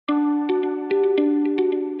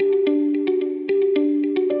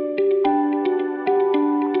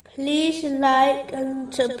like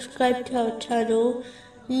and subscribe to our channel.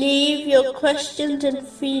 Leave your questions and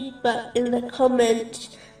feedback in the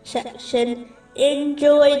comments section.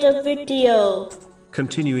 Enjoy the video.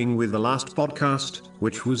 Continuing with the last podcast,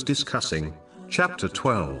 which was discussing chapter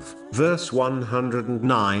 12, verse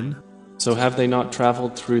 109. So have they not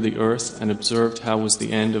traveled through the earth and observed how was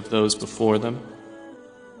the end of those before them?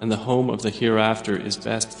 And the home of the hereafter is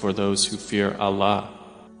best for those who fear Allah.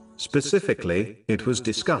 Specifically, it was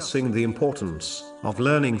discussing the importance of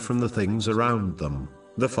learning from the things around them.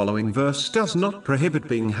 The following verse does not prohibit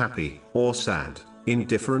being happy or sad in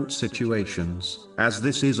different situations, as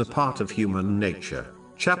this is a part of human nature.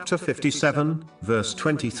 Chapter 57, verse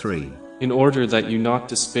 23. In order that you not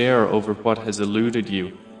despair over what has eluded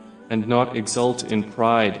you, and not exult in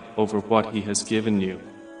pride over what He has given you.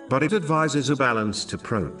 But it advises a balanced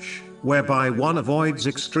approach, whereby one avoids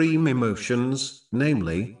extreme emotions,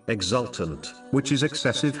 namely, exultant, which is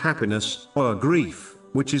excessive happiness, or grief,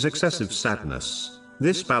 which is excessive sadness.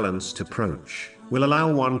 This balanced approach will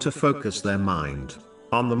allow one to focus their mind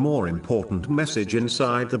on the more important message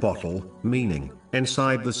inside the bottle, meaning,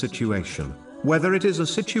 inside the situation. Whether it is a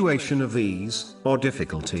situation of ease or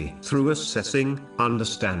difficulty, through assessing,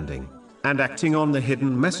 understanding, and acting on the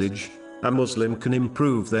hidden message, a Muslim can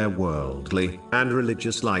improve their worldly and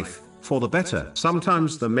religious life for the better.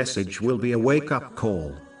 Sometimes the message will be a wake-up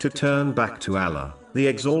call to turn back to Allah, the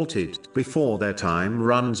Exalted, before their time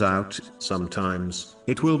runs out. Sometimes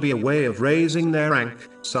it will be a way of raising their rank,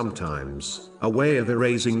 sometimes a way of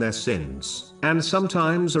erasing their sins, and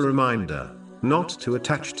sometimes a reminder not to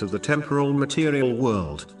attach to the temporal material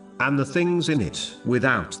world and the things in it.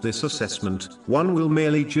 Without this assessment, one will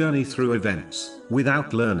merely journey through events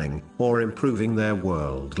without learning or improving their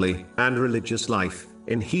worldly and religious life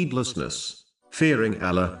in heedlessness. Fearing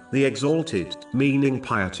Allah, the Exalted, meaning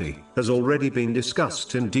piety, has already been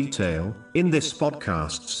discussed in detail in this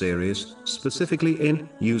podcast series, specifically in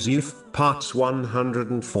Yusuf, parts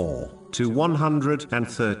 104 to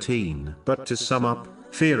 113. But to sum up,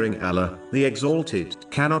 fearing Allah, the Exalted,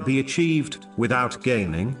 cannot be achieved without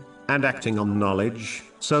gaining and acting on knowledge,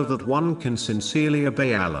 so that one can sincerely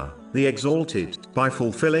obey Allah, the Exalted, by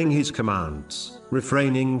fulfilling His commands,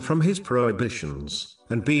 refraining from His prohibitions,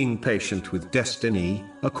 and being patient with destiny,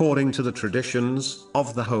 according to the traditions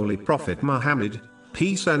of the Holy Prophet Muhammad,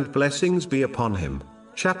 peace and blessings be upon him.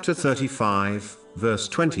 Chapter 35, verse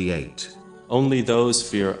 28. Only those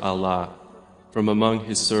fear Allah from among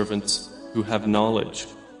His servants who have knowledge.